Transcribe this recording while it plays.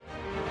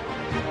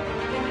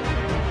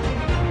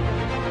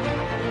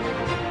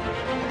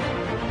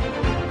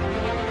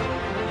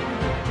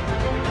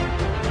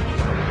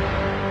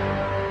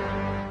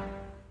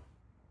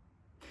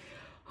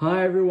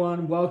Hi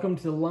everyone, welcome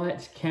to the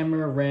Lights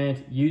Camera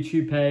Rant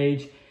YouTube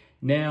page.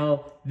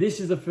 Now, this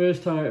is the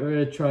first time I've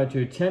ever tried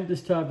to attempt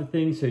this type of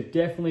thing, so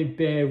definitely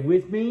bear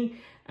with me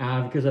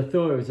because I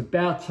thought it was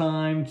about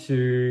time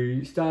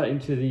to start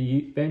into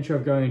the venture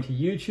of going into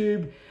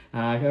YouTube.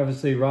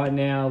 Obviously right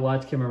now,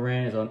 Lights Camera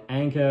Rant is on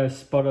Anchor,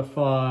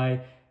 Spotify,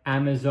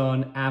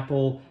 Amazon,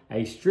 Apple,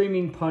 a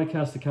streaming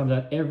podcast that comes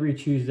out every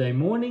Tuesday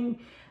morning.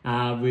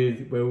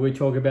 Where we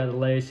talk about the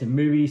latest in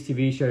movies,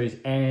 TV shows,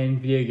 and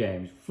video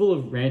games, full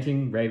of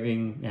ranting,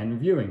 raving, and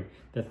reviewing.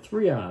 The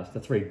three R's, the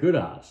three good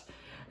R's.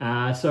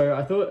 So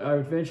I thought I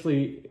would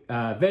eventually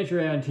venture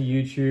out into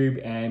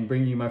YouTube and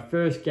bring you my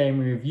first game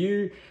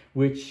review,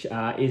 which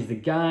is the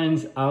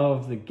Guardians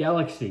of the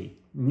Galaxy.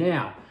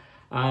 Now,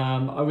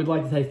 I would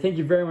like to say thank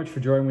you very much for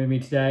joining with me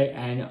today,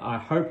 and I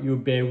hope you'll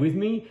bear with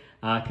me,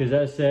 because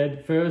as I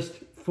said, first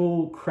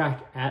full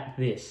crack at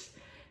this.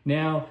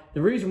 Now,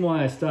 the reason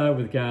why I started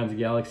with Guardians of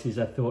the Galaxy is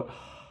I thought,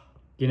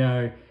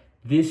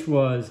 this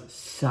was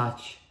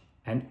such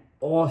an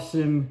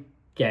awesome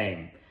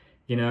game.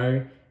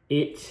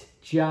 It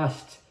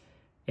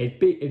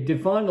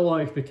defined a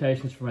lot of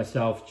expectations for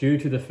myself due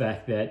to the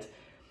fact that,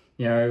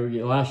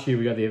 last year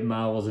we got the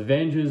Marvel's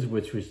Avengers,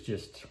 which was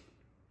just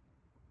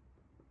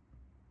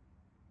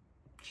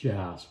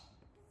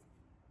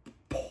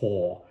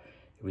poor.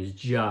 It was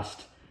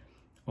just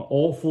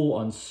awful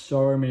on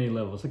so many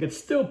levels. Like, it's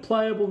still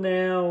playable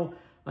now.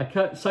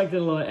 I sunk a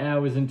lot of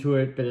hours into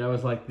it, but I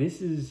was like, this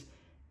did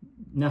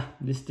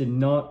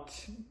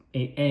not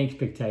meet any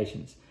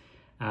expectations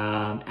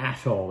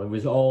at all. It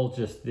was all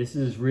just, this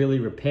is really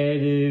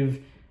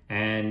repetitive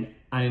and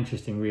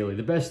uninteresting, really.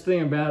 The best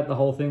thing about the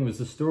whole thing was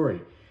the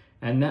story.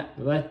 And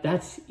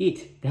that's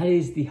it. That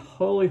is the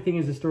whole thing,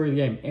 is the story of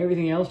the game.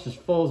 Everything else just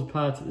falls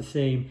apart at the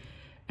seam,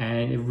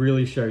 and it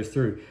really shows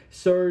through.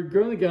 So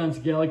going to Guardians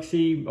of the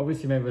Galaxy,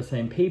 obviously made by the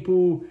same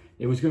people,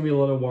 there was going to be a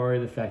lot of worry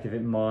of the fact that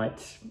it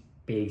might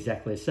be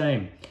exactly the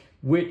same,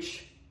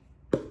 which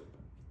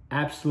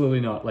absolutely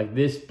not. Like,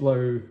 this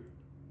blew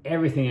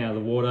everything out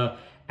of the water,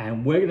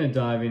 and we're going to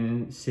dive in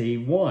and see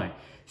why.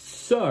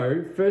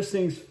 So first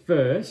things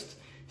first,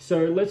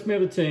 so let's meet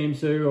the team.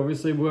 So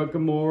obviously we've got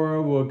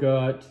Gamora, we've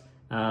got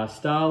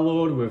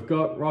Star-Lord, we've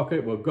got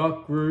Rocket, we've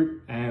got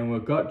Groot, and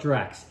we've got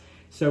Drax.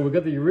 So we've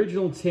got the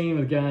original team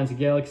of Guardians of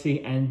the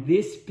Galaxy, and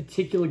this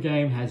particular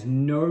game has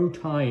no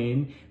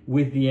tie-in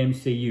with the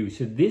MCU.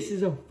 So this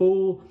is a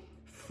full,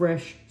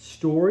 fresh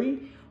story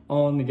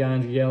on the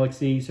Guardians of the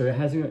Galaxy. So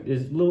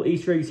there's little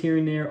Easter eggs here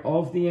and there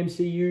of the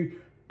MCU,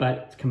 but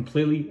it's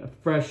completely a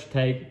fresh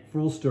take,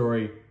 full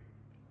story,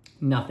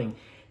 nothing.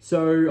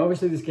 So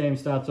obviously this game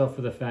starts off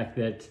with the fact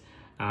that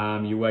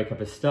you wake up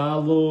as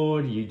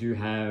Star-Lord, you do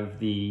have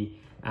the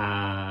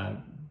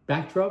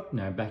flashback,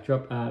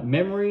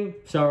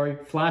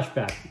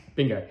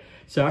 bingo.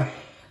 So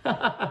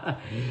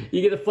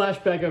you get a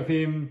flashback of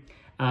him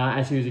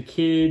as he was a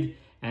kid,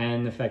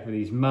 and the fact with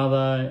his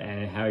mother,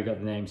 and how he got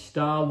the name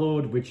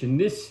Star-Lord, which in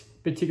this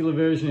particular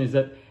version is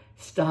that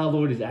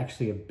Star-Lord is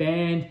actually a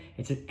band.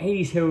 It's an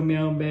 80s heavy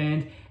metal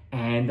band,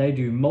 and they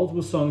do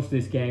multiple songs for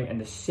this game,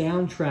 and the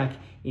soundtrack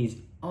is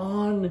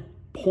on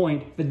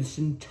point for this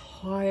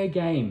entire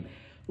game.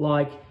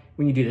 Like,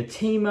 when you do the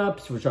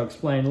team-ups, which I'll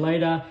explain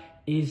later,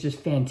 is just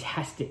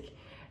fantastic.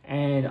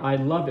 And I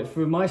love it.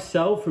 For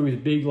myself, who is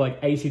big like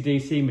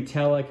AC/DC,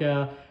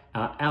 Metallica,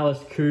 Alice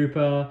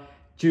Cooper,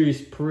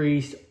 Judas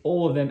Priest,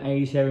 all of them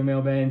 80s heavy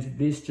metal bands,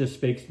 this just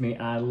speaks to me.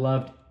 I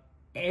loved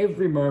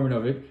every moment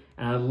of it,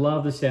 and I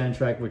love the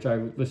soundtrack, which I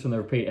listen on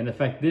repeat. And the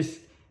fact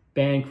this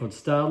band called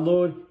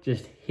Star-Lord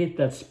just hit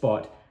that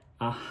spot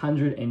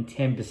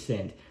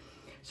 110%.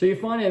 So you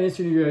find out in this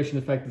version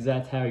the fact that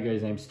that's how he got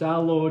his name,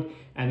 Star-Lord,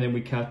 and then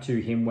we cut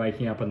to him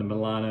waking up on the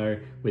Milano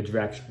with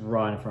Drax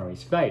right in front of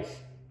his face,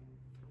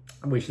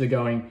 which they're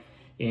going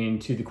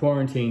into the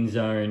quarantine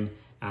zone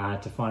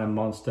to find a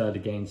monster to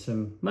gain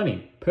some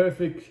money.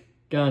 Perfect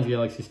Guardians of the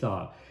Galaxy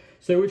style.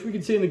 So which we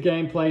can see in the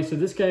gameplay. So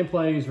this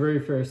gameplay is very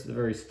first at the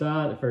very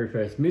start, the very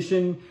first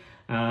mission,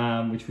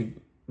 which we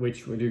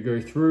do go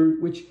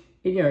through, which,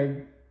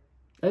 at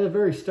the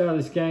very start of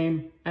this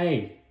game,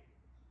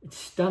 it's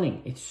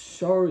stunning.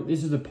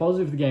 This is the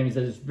positive of the game, is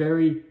that it's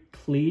very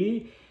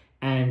clear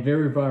and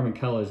very vibrant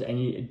colors, and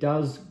it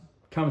does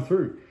come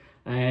through.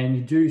 And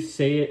you do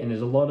see it, and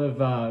there's a lot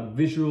of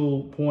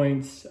visual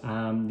points.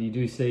 You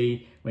do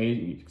see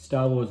when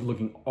Star-Lord's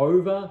looking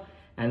over,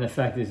 and the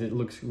fact is it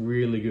looks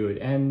really good.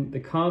 And the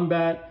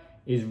combat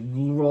is a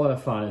lot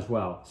of fun as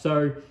well.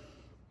 So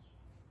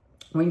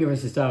when you go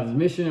to the start of the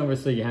mission,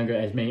 obviously you haven't got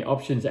as many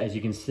options as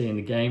you can see in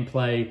the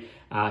gameplay,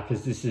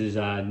 because this is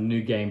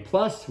New Game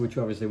Plus, which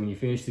obviously when you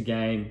finish the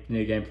game,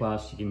 New Game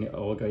Plus, you can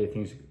all go your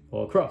things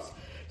all across.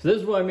 So this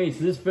is what I mean. So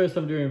this is the first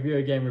time doing a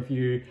video game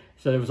review.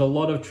 So there was a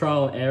lot of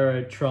trial and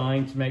error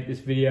trying to make this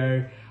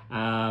video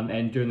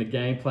and doing the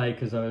gameplay,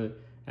 because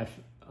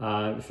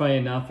funny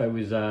enough, it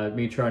was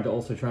me trying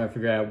to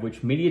figure out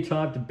which media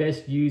type to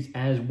best use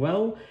as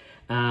well,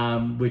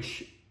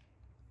 which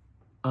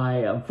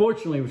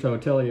unfortunately, which I will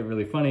tell you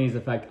really funny, is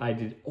the fact I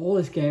did all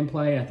this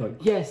gameplay and I thought,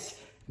 yes,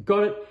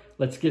 got it,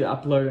 let's get it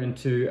uploaded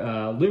into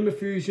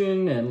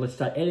LumaFusion and let's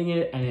start editing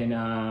it, and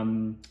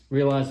then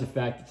realize the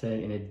fact it's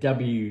in a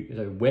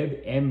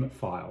WebM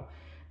file.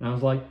 And I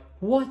was like,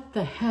 what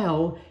the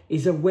hell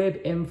is a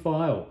WebM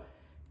file?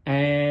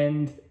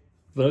 And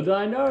little did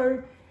I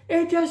know,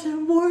 it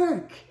doesn't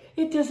work.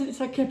 It's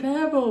not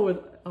compatible with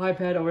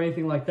iPad or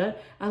anything like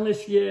that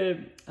unless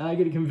you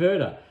get a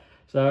converter.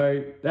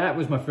 So that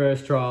was my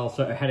first trial,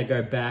 so I had to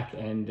go back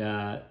and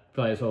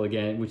play this all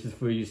again, which is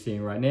what you're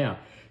seeing right now.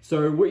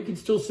 So what you can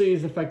still see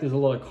is the fact there's a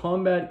lot of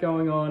combat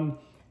going on,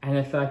 and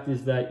the fact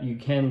is that you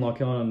can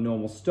lock on a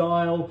normal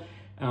style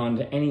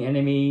onto any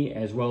enemy,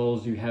 as well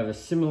as you have a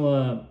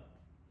similar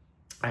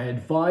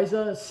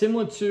advisor,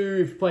 similar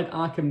to if you played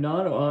Arkham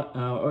Knight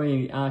or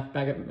any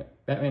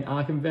Batman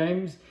Arkham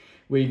games,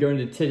 where you go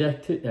into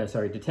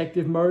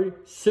detective mode.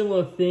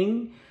 Similar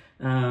thing.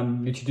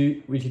 Which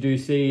you do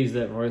see is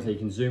that obviously you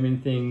can zoom in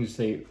things,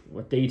 see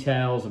what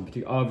details and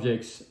particular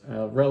objects,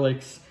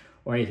 relics,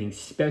 or anything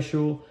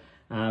special,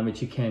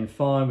 which you can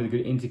find with a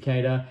good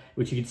indicator.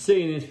 Which you can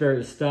see in this very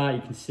at the start.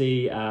 You can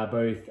see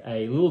both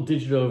a little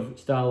digit of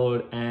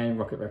Star-Lord and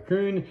Rocket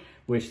Raccoon,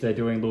 which they're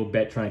doing a little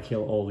bet trying to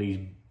kill all these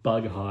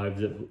bug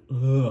hives that,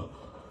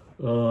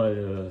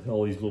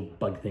 all these little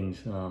bug things.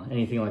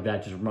 Anything like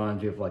that just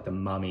reminds you of like the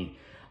Mummy.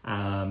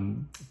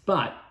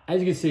 But as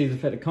you can see,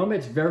 the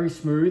combat's very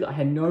smooth. I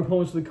had no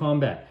problems with the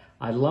combat.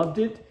 I loved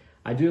it.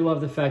 I do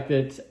love the fact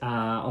that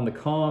on the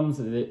comms,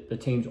 the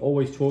team's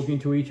always talking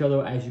to each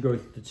other as you go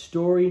through the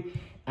story,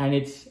 and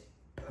it's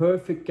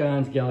perfect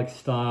Guardians of the Galaxy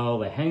style.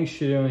 They hang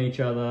shit on each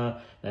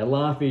other, they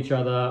laugh at each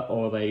other,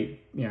 or they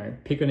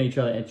pick on each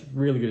other. It's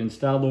really good. In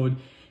Star-Lord,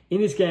 in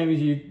this game,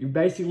 is you're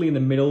basically in the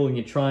middle and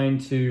you're trying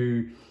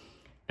to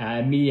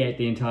mediate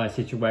the entire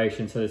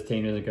situation so this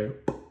team doesn't go.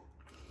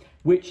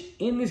 Which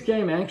in this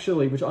game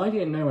actually, which I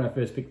didn't know when I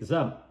first picked this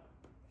up,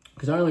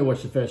 because I only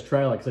watched the first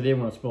trailer because I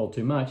didn't want to spoil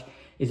too much,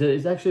 is that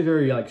it's actually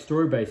very like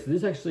story-based. So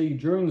this actually,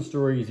 during the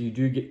stories, you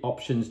do get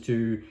options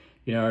to,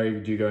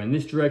 do you go in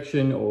this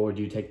direction, or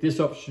do you take this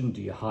option?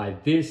 Do you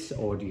hide this,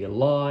 or do you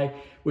lie?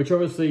 Which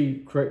obviously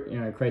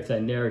creates a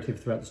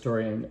narrative throughout the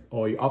story,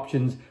 or your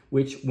options,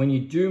 which when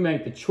you do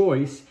make the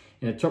choice,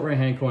 in the top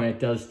right-hand corner, it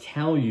does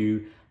tell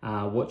you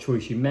what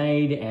choice you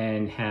made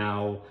and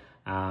how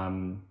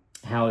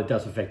it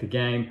does affect the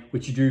game,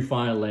 which you do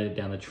find later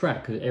down the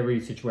track, because every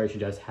situation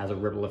does has a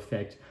ripple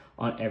effect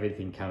on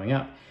everything coming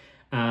up,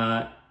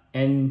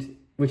 and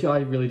which it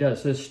really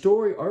does. So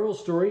the overall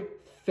story,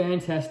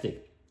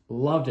 fantastic.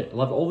 Loved it.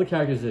 Loved all the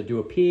characters that do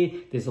appear.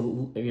 There's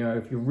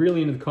if you're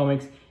really into the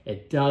comics,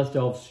 it does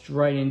delve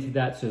straight into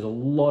that. So there's a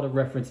lot of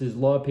references, a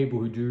lot of people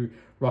who do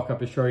rock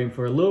up Australia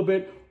for a little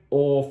bit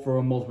or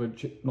for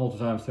multiple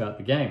times throughout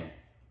the game.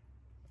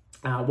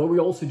 What we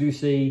also do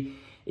see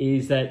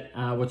is that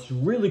what's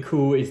really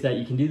cool is that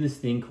you can do this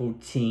thing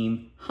called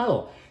Team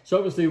Huddle. So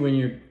obviously when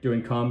you're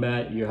doing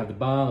combat, you have the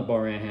bar on the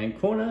bottom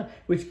right-hand corner,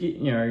 which,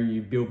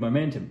 you build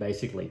momentum,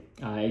 basically.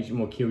 Each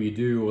more kill you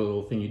do, or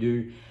little thing you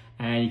do.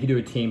 And you can do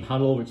a Team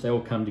Huddle, which they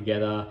all come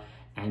together,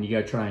 and you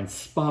go try and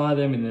spar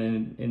them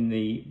in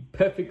the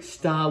perfect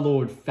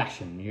Star-Lord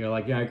fashion. You're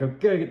like, go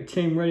get the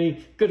team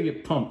ready, got to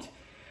get pumped.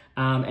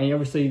 And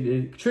obviously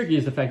the trick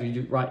is the fact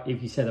that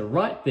if you say the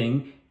right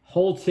thing,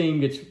 whole team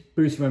gets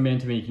boosted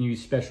momentum, and you can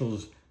use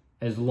specials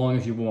as long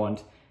as you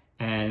want.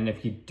 And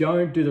if you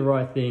don't do the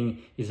right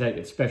thing, you say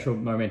that special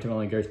momentum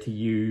only goes to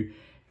you,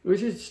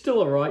 which is still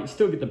alright. You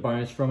still get the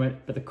bonus from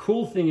it. But the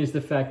cool thing is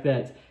the fact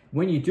that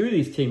when you do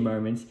these team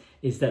moments,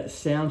 is that the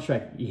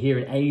soundtrack, you hear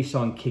an 80s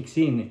song kicks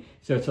in.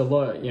 So it's a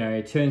lot,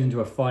 it turns into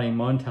a fighting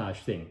montage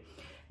thing,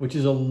 which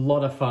is a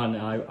lot of fun,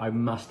 I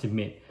must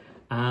admit.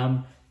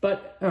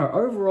 But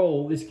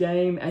overall, this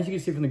game, as you can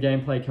see from the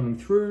gameplay coming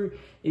through,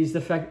 is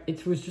the fact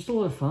it was just a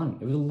lot of fun.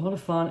 It was a lot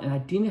of fun, and I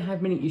didn't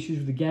have many issues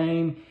with the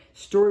game.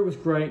 Story was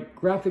great,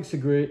 graphics are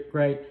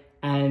great,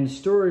 and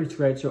story is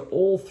great. So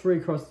all three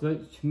across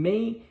to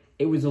me,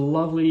 it was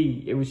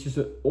just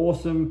an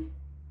awesome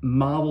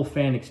Marvel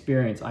fan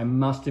experience, I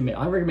must admit.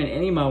 I recommend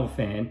any Marvel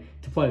fan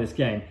to play this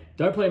game.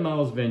 Don't play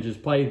Marvel's Avengers,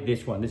 play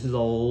this one. This is a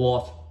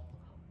lot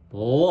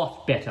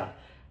better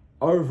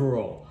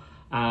overall.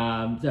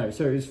 So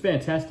it was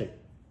fantastic.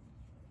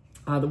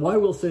 What I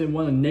will say,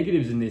 one of the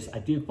negatives in this, I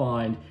did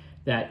find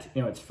that,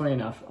 it's funny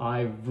enough,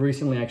 I've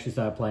recently actually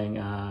started playing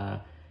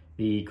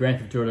the Grand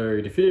Theft Auto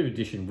Definitive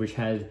Edition, which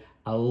has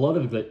a lot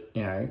of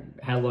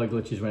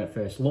glitches when it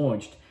first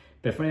launched.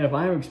 But funny enough,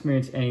 I haven't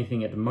experienced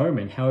anything at the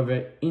moment.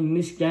 However, in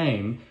this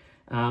game,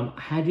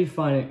 I did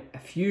find a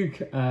few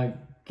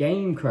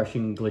game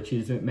crushing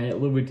glitches that made it a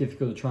little bit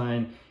difficult to try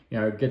and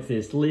get to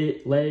this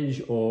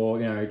ledge, or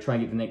try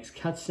and get the next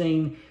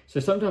cutscene. So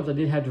sometimes I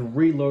did have to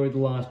reload the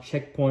last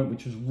checkpoint,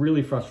 which was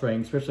really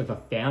frustrating, especially if I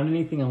found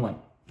anything. I'm like,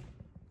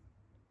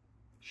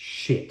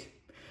 shit.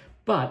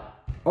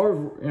 But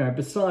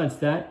besides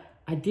that,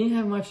 I didn't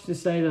have much to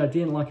say that I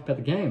didn't like about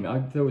the game.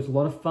 There was a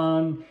lot of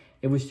fun.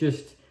 It was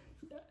just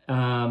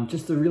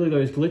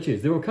those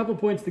glitches. There were a couple of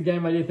points in the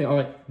game I did think, all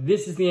right,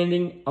 this is the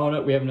ending. Oh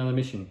no, we have another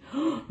mission.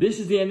 This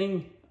is the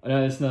ending. Oh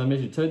no, there's another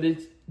mission. So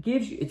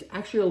it's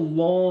actually a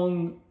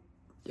long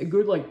a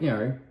good, like,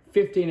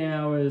 15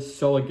 hours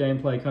solid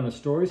gameplay kind of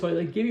story. So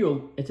they give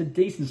you it's a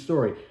decent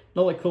story.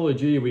 Not like Call of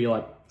Duty where you're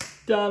like,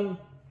 done.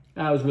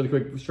 That was really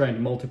quick, straight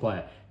into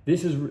multiplayer.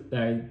 This is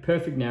a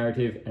perfect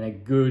narrative and a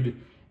good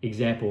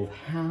example of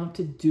how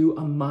to do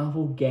a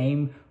Marvel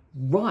game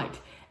right.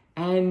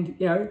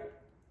 And,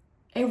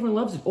 everyone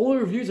loves it. All the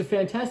reviews are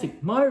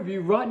fantastic. My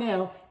review right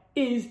now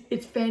is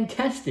it's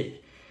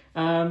fantastic.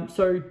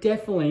 So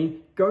definitely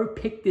go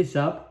pick this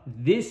up.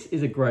 This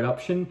is a great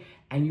option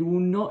and you will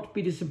not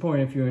be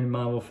disappointed if you're a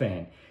Marvel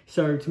fan.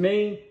 So to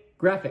me,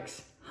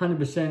 graphics,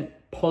 100%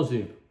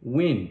 positive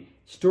win.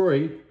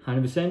 Story,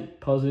 100%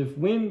 positive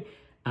win.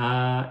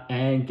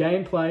 And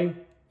gameplay,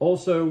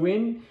 also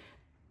win.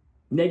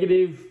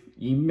 Negative,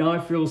 you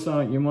might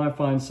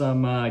find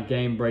some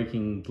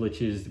game-breaking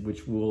glitches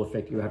which will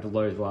affect you. Have to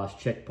load the last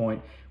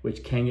checkpoint,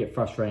 which can get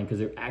frustrating because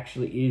there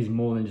actually is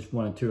more than just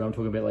 1 or 2. I'm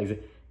talking about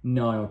like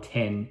 9 or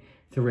 10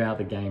 throughout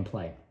the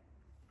gameplay.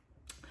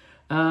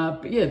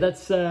 But yeah,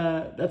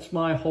 that's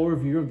my whole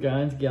review of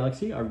Guardians of the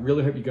Galaxy. I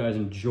really hope you guys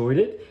enjoyed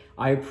it.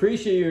 I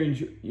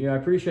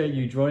appreciate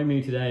you joining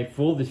me today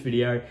for this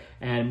video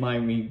and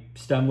me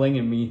stumbling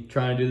and me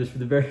trying to do this for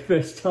the very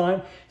first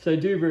time. So I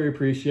do very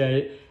appreciate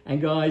it.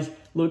 And guys,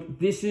 look,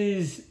 this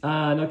is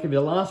not going to be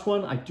the last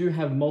one. I do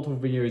have multiple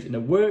videos in the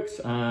works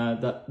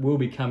that will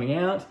be coming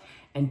out.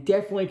 And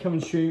definitely come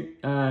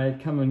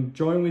and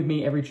join with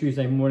me every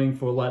Tuesday morning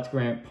for Lights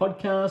Grant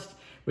podcast,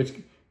 which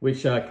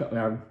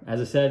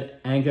as I said,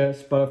 Anchor,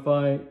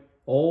 Spotify,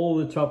 all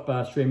the top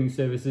streaming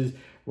services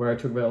where I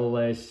talk about all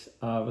this,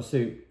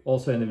 obviously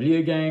also in the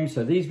video games.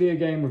 So these video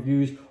game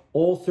reviews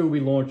also will be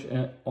launched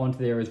onto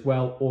there as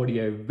well,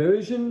 audio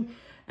version.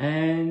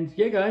 And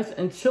yeah, guys,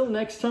 until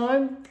next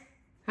time,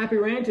 happy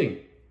ranting.